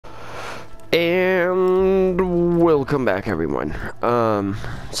And welcome back, everyone.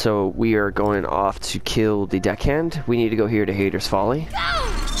 So we are going off to kill the deckhand. We need to go here to Hater's Folly.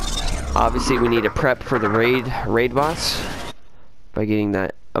 Obviously, we need to prep for the raid boss by getting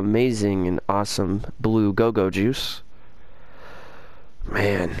that amazing and awesome blue go-go juice.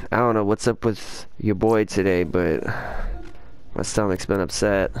 Man, I don't know what's up with your boy today, but my stomach's been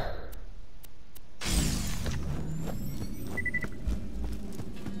upset.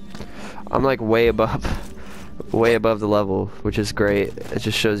 I'm like way above the level, which is great. It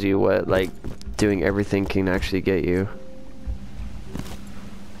just shows you what like doing everything can actually get you.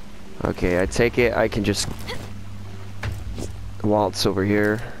 Okay, I take it I can just waltz over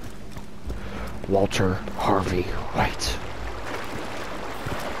here. Walter Harvey White.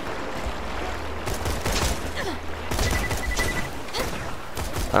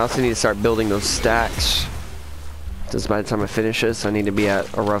 I also need to start building those stacks. Just by the time I finish this, I need to be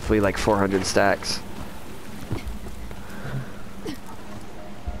at a roughly like 400 stacks.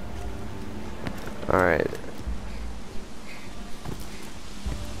 Alright.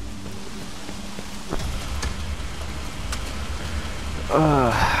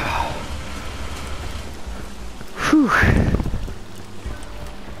 Whew.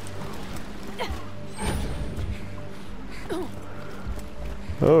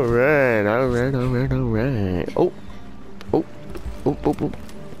 Alright. Oh. Oh. Oh, oh, oh.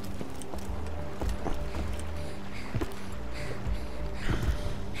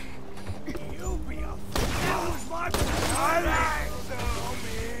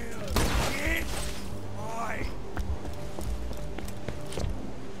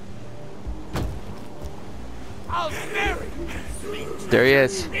 There he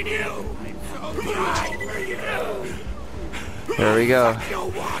is. There we go.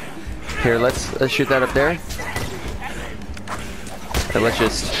 Here, let's shoot that up there. And let's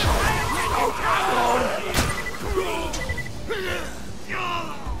just...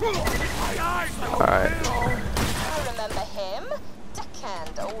 Alright. I remember him.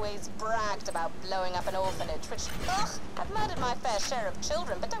 Deckhand always bragged about blowing up an orphanage, which, ugh, I've murdered my fair share of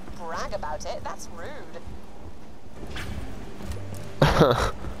children, but don't brag about it. That's rude.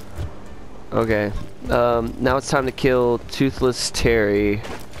 Okay. Now it's time to kill Toothless Terry.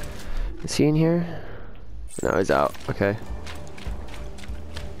 Is he in here? No, he's out. Okay.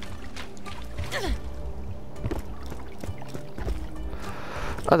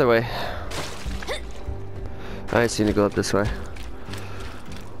 Other way. I just need to go up this way.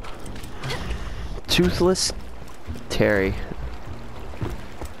 Toothless Terry.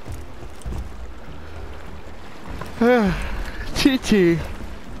 TT.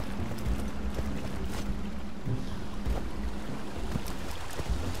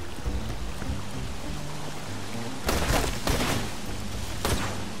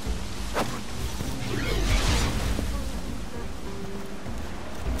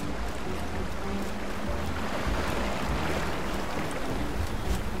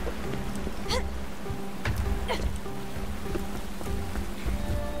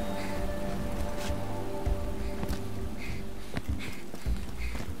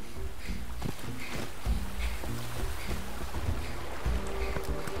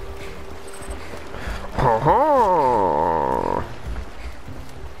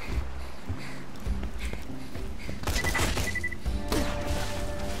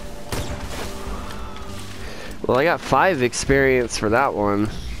 Well, I got 5 experience for that one.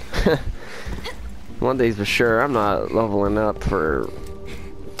 One thing's for sure, I'm not leveling up for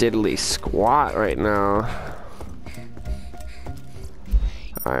diddly squat right now.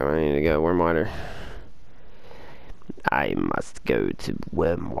 Alright, I need to go warm water. I must go to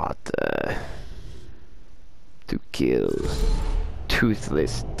warm water to kill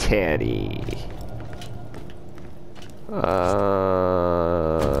Toothless Terry.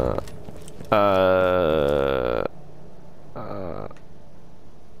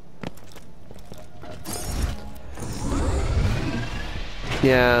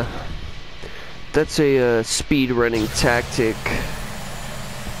 Yeah, that's a speed running tactic.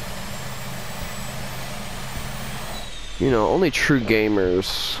 You know, only true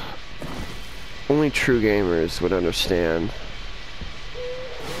gamers would understand.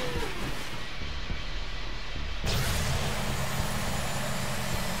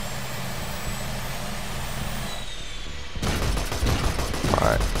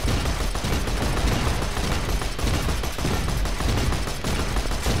 Alright.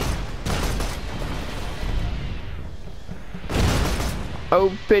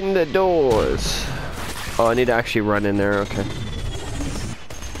 Open the doors. Oh, I need to actually run in there, okay.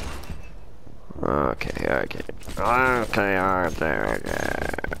 Okay.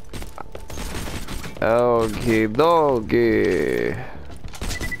 Okay, doggy.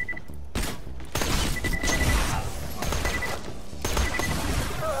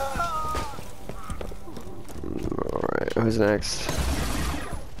 Alright, who's next?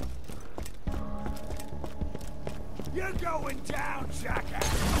 You're going down, jackass.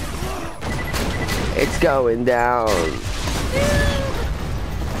 It's going down.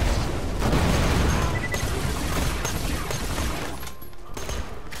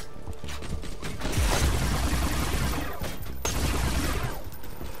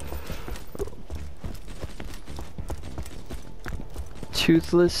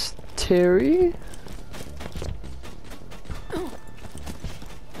 Toothless Terry?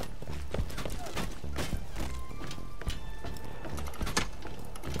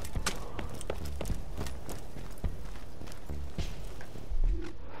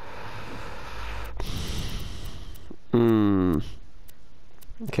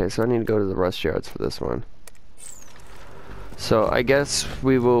 Okay, so I need to go to the rust yards for this one. So I guess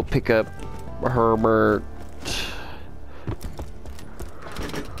we will pick up Herbert.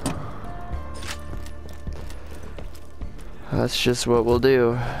 That's just what we'll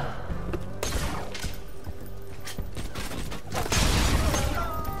do.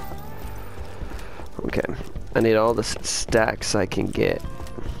 Okay, I need all the stacks I can get.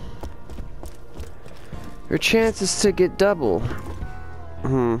 Your chances to get double.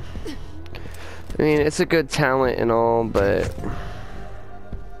 I mean, it's a good talent and all, but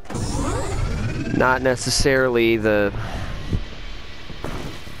not necessarily the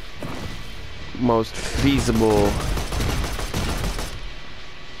most feasible.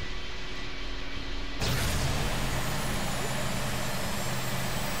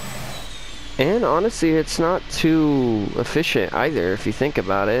 And honestly, it's not too efficient either if you think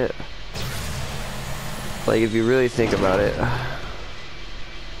about it. Like, if you really think about it.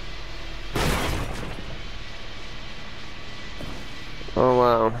 Oh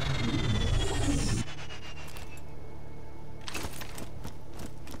wow.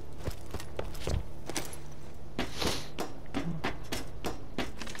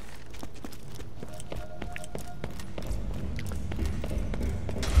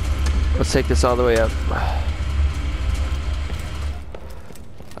 Let's take this all the way up.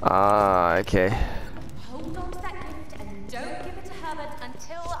 Ah, okay. Hold on to that gift and don't give it to Herbert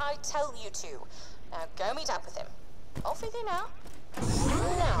until I tell you to. Now go meet up with him. Off with you now.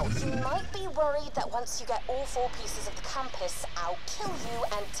 Now, you might be worried that once you get all 4 pieces of the compass, I'll kill you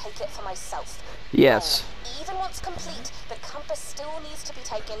and take it for myself. Yes. Wrong. Even once complete, the compass still needs to be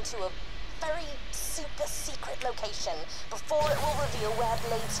taken to a very super secret location before it will reveal where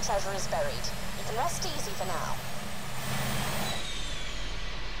Blade's treasure is buried. You can rest easy for now.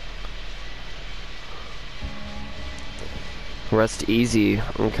 Rest easy.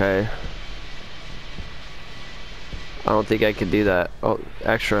 Okay. I don't think I could do that. Oh,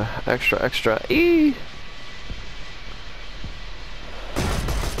 extra. Eee!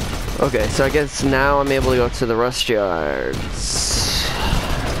 Okay, so I guess now I'm able to go to the rust yards.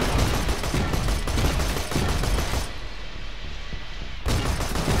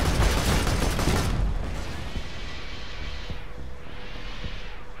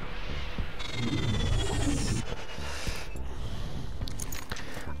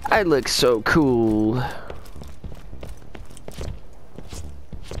 I look so cool.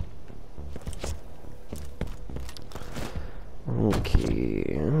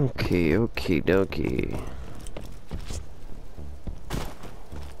 Okie dokie.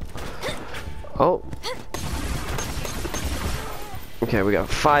 Oh. Okay, we got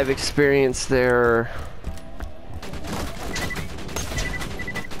 5 experience there.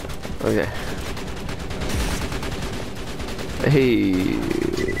 Okay. Hey.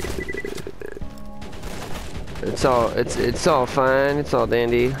 It's all fine. It's all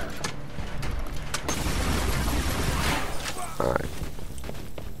dandy. Alright.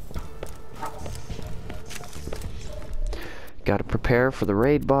 Gotta prepare for the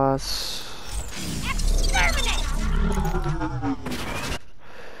raid boss.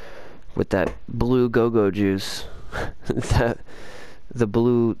 With that blue go-go juice. The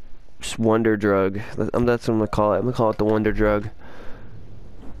blue wonder drug. That's what I'm gonna call it. I'm gonna call it the wonder drug.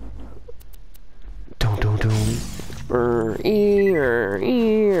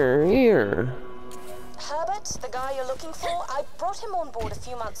 Herbert, the guy you're looking for, I brought him on board a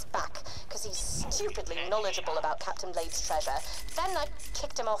few months back because he's stupidly knowledgeable about Captain Blade's treasure. Then I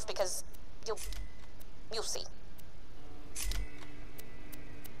kicked him off because you'll see.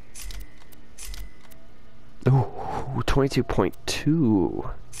 Ooh, 22.2.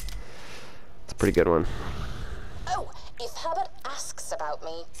 That's a pretty good one. Oh, if Herbert asks about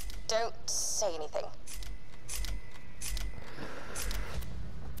me, don't say anything.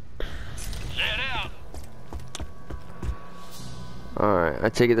 Alright, I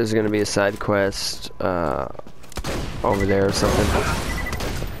take it there's gonna be a side quest over there or something.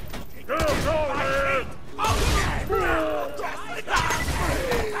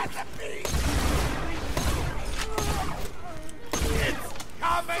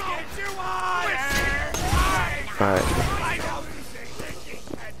 Alright.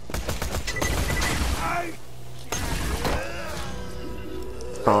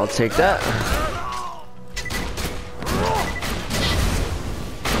 I'll take that.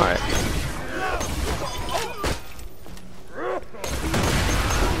 Alright.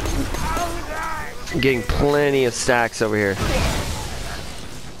 I'm getting plenty of stacks over here.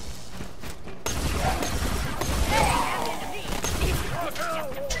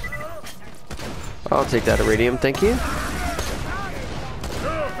 I'll take that iridium, thank you.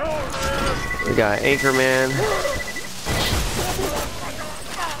 We got Anchorman.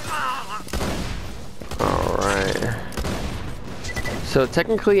 Alright. So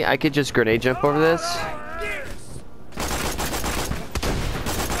technically I could just grenade jump over this.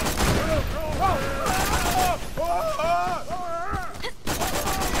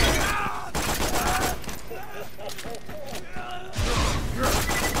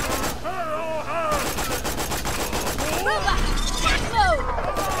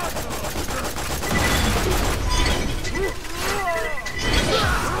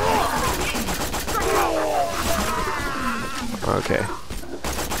 Okay.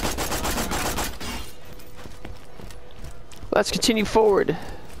 Let's continue forward.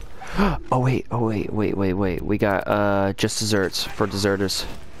 Oh wait. We got just desserts for deserters.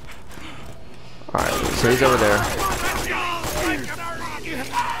 Alright, so he's over there.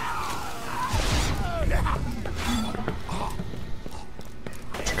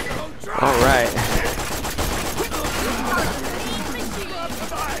 Alright.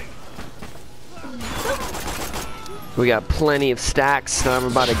 We got plenty of stacks that I'm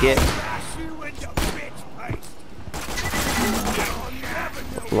about to get.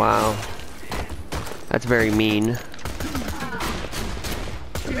 Wow. That's very mean.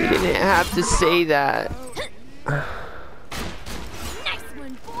 You didn't have to say that. Nice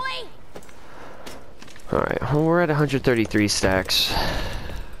one, boy. Alright, well, we're at 133 stacks.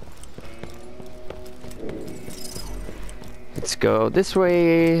 Let's go this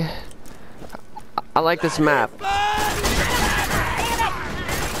way. I like this map.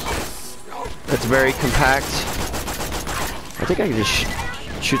 It's very compact. I think I can just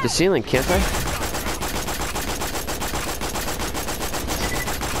shoot the ceiling, can't I?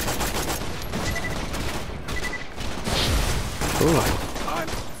 Ooh.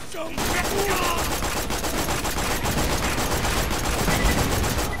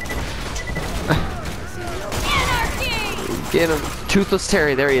 Get him. Toothless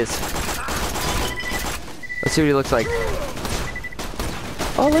Terry, there he is. Let's see what he looks like.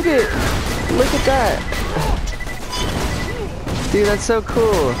 Oh, look at that. Dude, that's so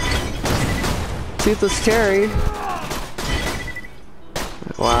cool. Toothless Terry.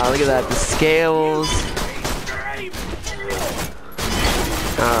 Wow, look at that. The scales.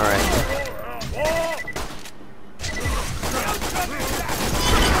 Alright.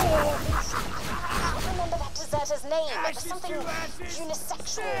 His name. It was something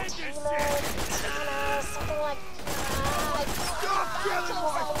unisexual. Taylor, Tana, something like.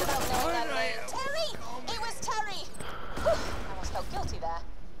 Terry! It was Terry! Whew, I almost felt guilty there.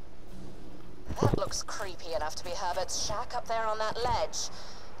 That looks creepy enough to be Herbert's shack up there on that ledge.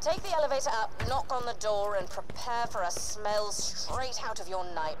 Take the elevator up, knock on the door, and prepare for a smell straight out of your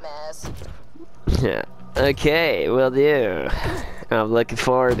nightmares. Yeah. Okay, will do. I'm looking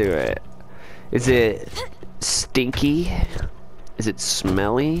forward to it. Is it stinky? Is it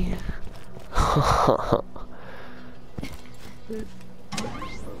smelly?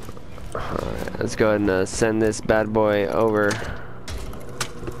 Alright, let's go ahead and send this bad boy over.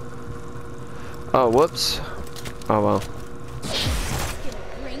 Oh, whoops. Oh well.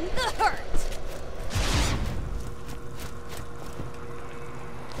 Bring the hurt.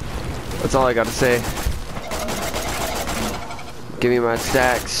 That's all I gotta say. Give me my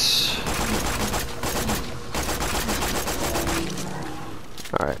stacks.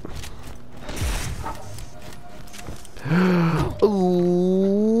 Alright.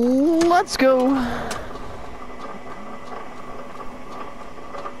 Ooh, let's go.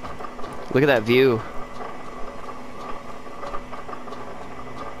 Look at that view.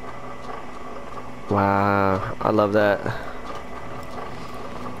 Wow, I love that.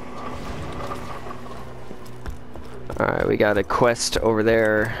 Alright, we got a quest over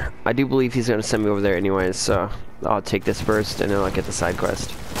there. I do believe he's gonna send me over there anyways, so I'll take this first and then I'll get the side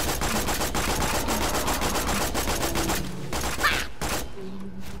quest.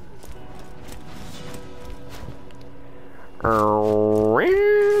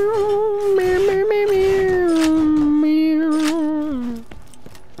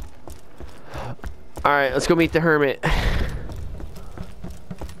 Alright, let's go meet the hermit.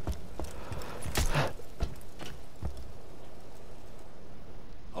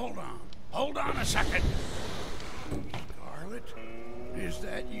 Hold on a second. Scarlet, is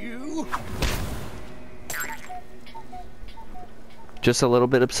that you? Just a little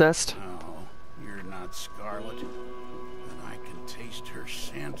bit obsessed? No, you're not Scarlet. And I can taste her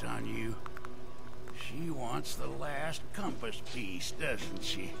scent on you. She wants the last compass piece, doesn't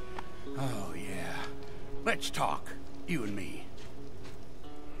she? Oh, yeah. Let's talk, you and me.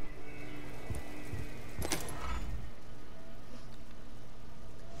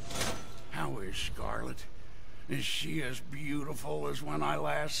 How is Scarlet? Is she as beautiful as when I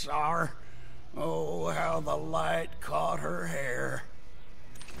last saw her? Oh, how the light caught her hair.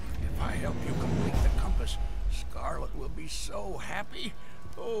 If I help you complete the compass, Scarlet will be so happy.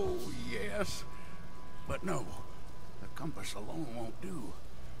 Oh, yes. But no, the compass alone won't do.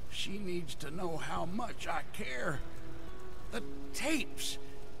 She needs to know how much I care. The tapes.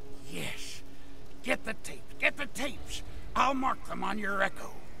 Yes. Get the tapes. Get the tapes. I'll mark them on your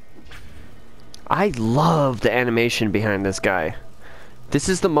echo. I love the animation behind this guy. This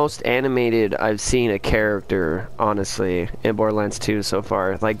is the most animated I've seen a character, honestly, in Borderlands 2 so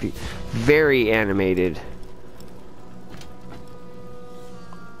far. Like, very animated.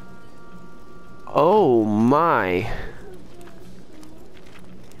 Oh my.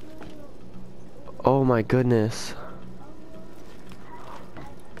 Oh my goodness.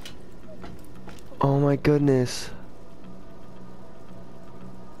 Oh my goodness.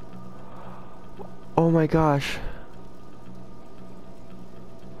 Oh my gosh.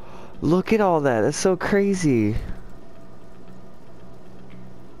 Look at all that. That's so crazy.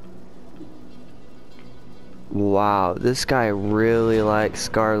 Wow, this guy really likes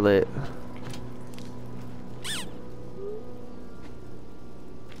Scarlet.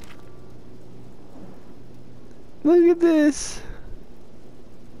 Look at this.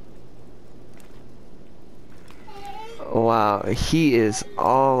 Wow, he is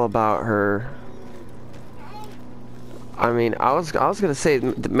all about her. I mean, I was gonna say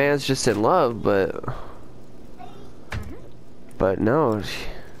the man's just in love, but no.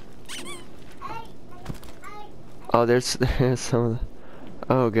 Oh, there's some of the,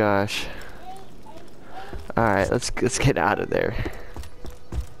 oh gosh. All right, let's get out of there.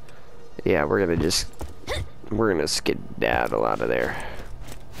 Yeah, we're gonna skedaddle out of there.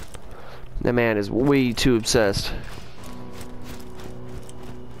 That man is way too obsessed.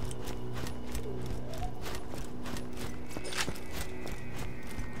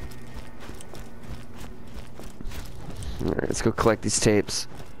 Alright, let's go collect these tapes.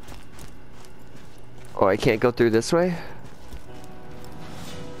 Oh, I can't go through this way?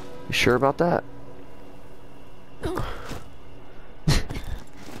 You sure about that?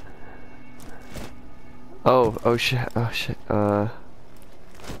 Oh shit, oh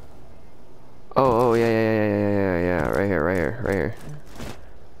yeah, right here.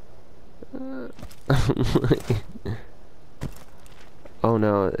 Oh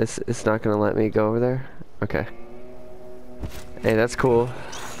no, it's not gonna let me go over there? Okay. Hey, that's cool.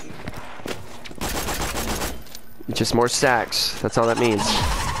 Just more stacks, that's all that means.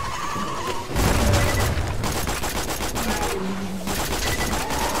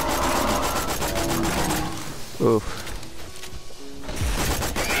 Oof.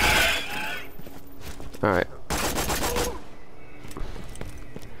 Alright.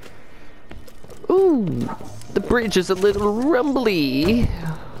 Ooh, the bridge is a little rumbly.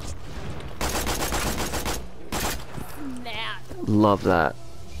 Love that.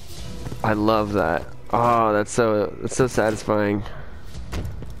 I love that. Oh, that's so satisfying.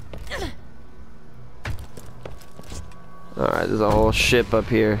 Alright, there's a whole ship up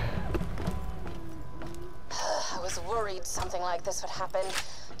here. I was worried something like this would happen.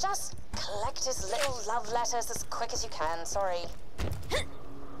 Just collect his little love letters as quick as you can, sorry.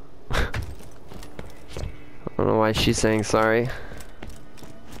 I don't know why she's saying sorry.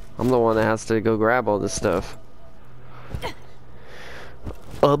 I'm the one that has to go grab all this stuff.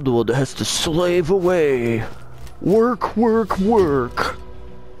 I'm the one that has to slave away. Work, work, work.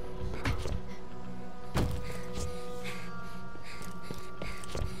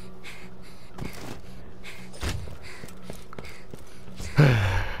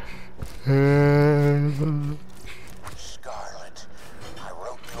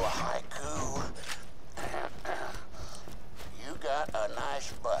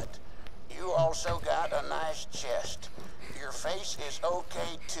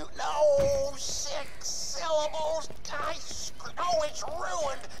 okay too. No, 6 syllables. Oh, it's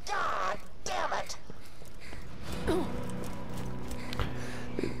ruined. God damn it.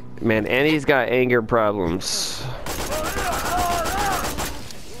 Man, Annie's got anger problems.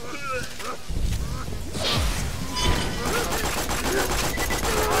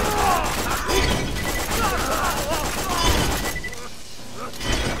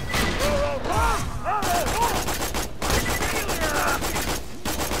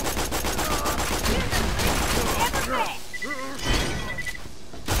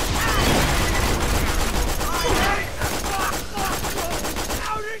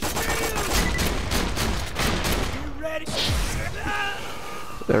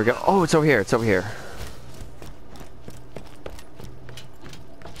 There we go. Oh, it's over here. It's over here.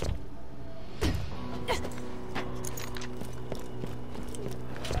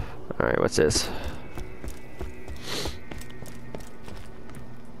 Alright, what's this?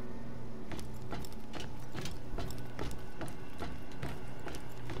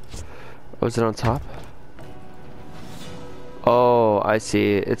 Oh, is it on top? Oh, I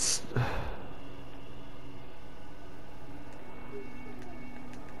see. It's...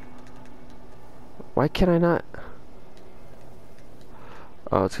 Why can I not?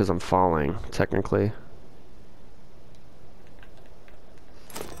 Oh, it's because I'm falling, technically.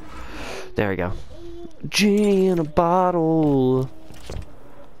 There we go. Genie in a bottle.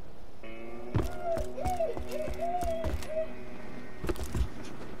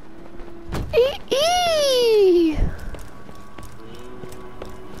 Ee-ee!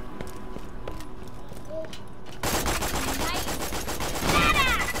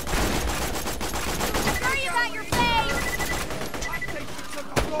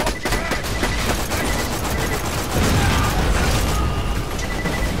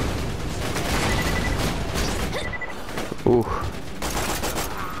 Ooh.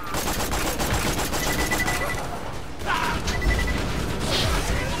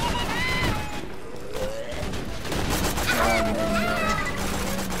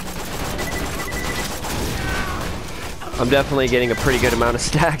 I'm definitely getting a pretty good amount of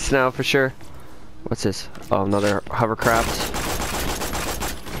stacks now for sure. What's this? Oh, another hovercraft.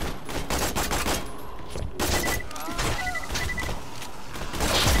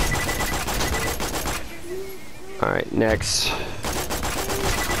 Alright, next.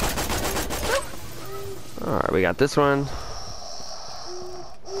 Alright, we got this one.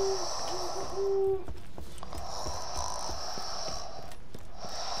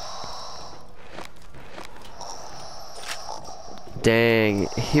 Dang,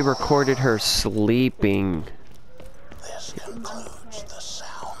 he recorded her sleeping. This concludes the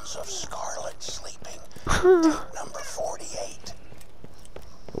sounds of Scarlet sleeping. Tape number 48.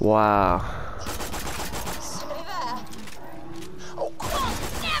 Wow. Somebody there. Oh, crap.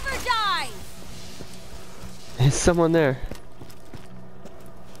 Never die! There's someone there.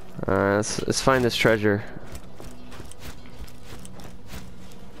 Let's find this treasure.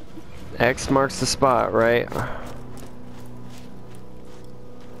 X marks the spot, right?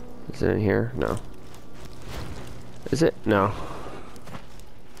 Is it in here? No. Is it? No.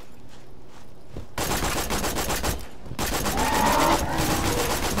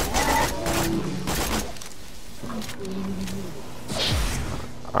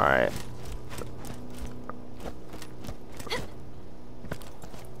 Alright.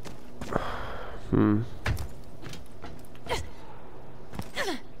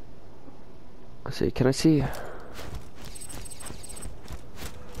 Let's see, can I see?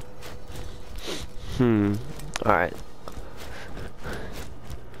 Alright.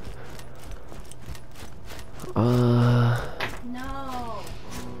 No.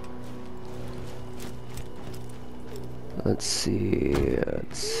 Let's see.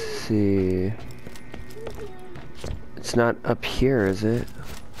 Let's see. It's not up here, is it?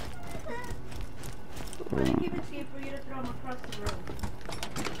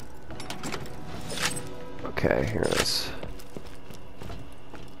 Okay, here it is.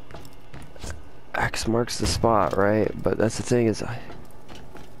 X marks the spot, right? But that's the thing is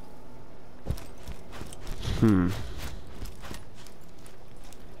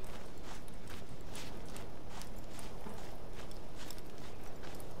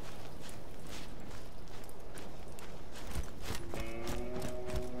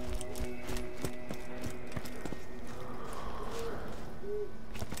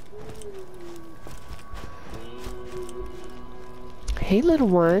Hey, little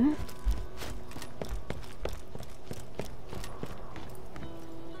one.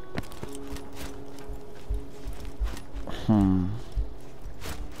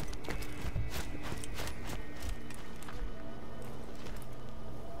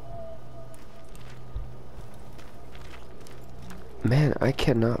 Man, I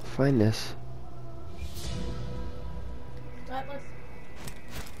cannot find this. Atlas.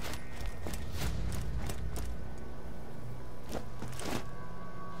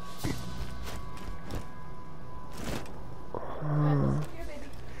 Atlas, here, baby.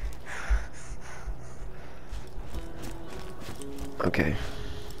 Okay.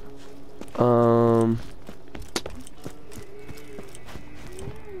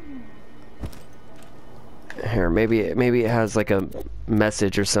 Here, maybe it has like a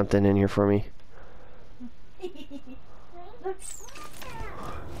message or something in here for me.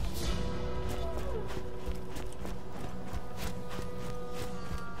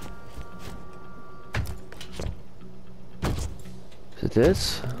 Is it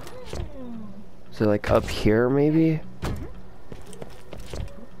this? Is it like up here maybe?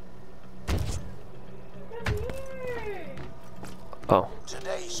 Oh.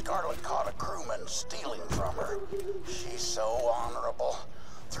 Today, Scarlet caught a crewman stealing from her. She's so honorable.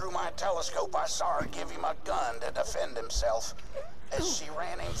 Through my telescope, I saw her give him a gun to defend himself. As she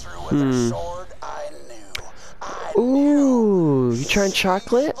ran him through with her sword, I knew. Ooh, you trying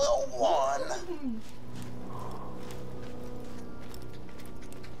chocolate? The one.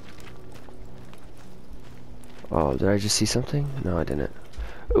 Oh, did I just see something? No, I didn't.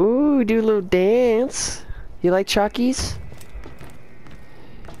 Ooh, do a little dance. You like Chockies?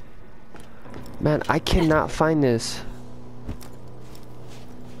 Man, I cannot find this.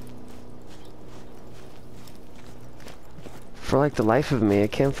 For like the life of me, I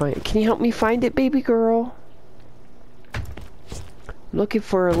can't find it. Can you help me find it, baby girl? I'm looking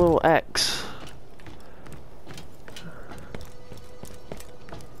for a little X.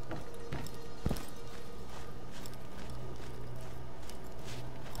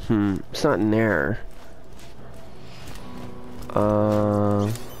 It's not in there.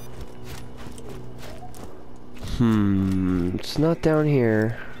 It's not down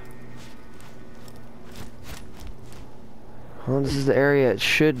here. Well, this is the area it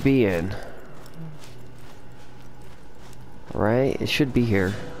should be in. Right? It should be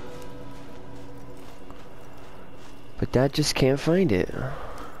here. But Dad just can't find it.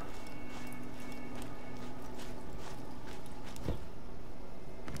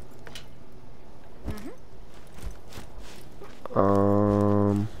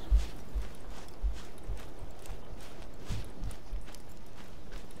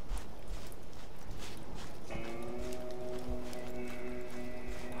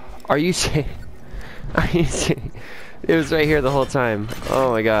 Are you saying? Are you saying? It was right here the whole time.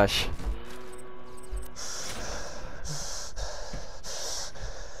 Oh my gosh.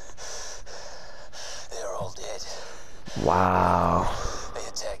 They're all dead. Wow. They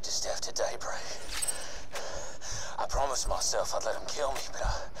attacked just after daybreak. I promised myself I'd let them kill me, but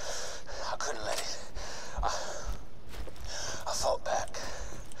I couldn't let it. I fought back.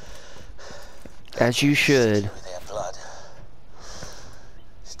 As you should. With their blood.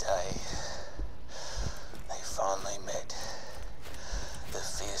 Today, they finally met the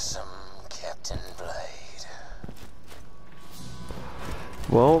fearsome Captain Blade.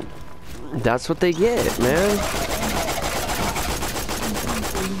 Well, that's what they get, man.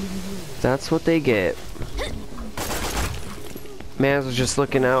 That's what they get. Man was just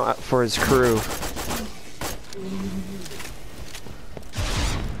looking out for his crew.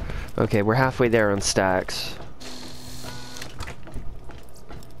 Okay, we're halfway there on stacks.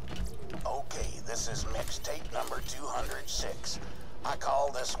 Okay, this is mixtape number 206. I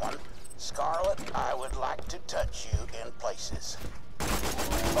call this one, Scarlet, I Would Like to Touch You in Places.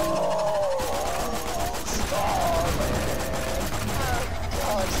 Oh, Scarlet!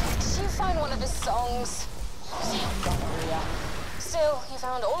 God, did you find one of his songs? Gonorrhea. Still, you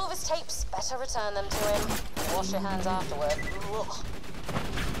found all of his tapes. Better return them to him. Wash your hands afterward. Ugh.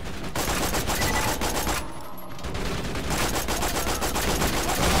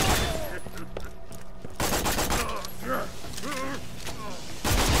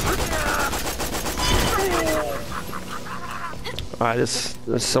 Alright,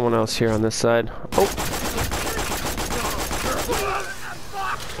 there's someone else here on this side. Oh!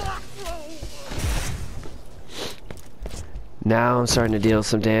 Now I'm starting to deal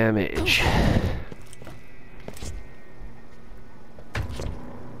some damage.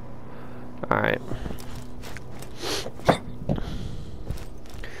 Alright.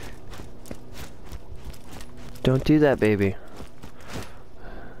 Don't do that, baby.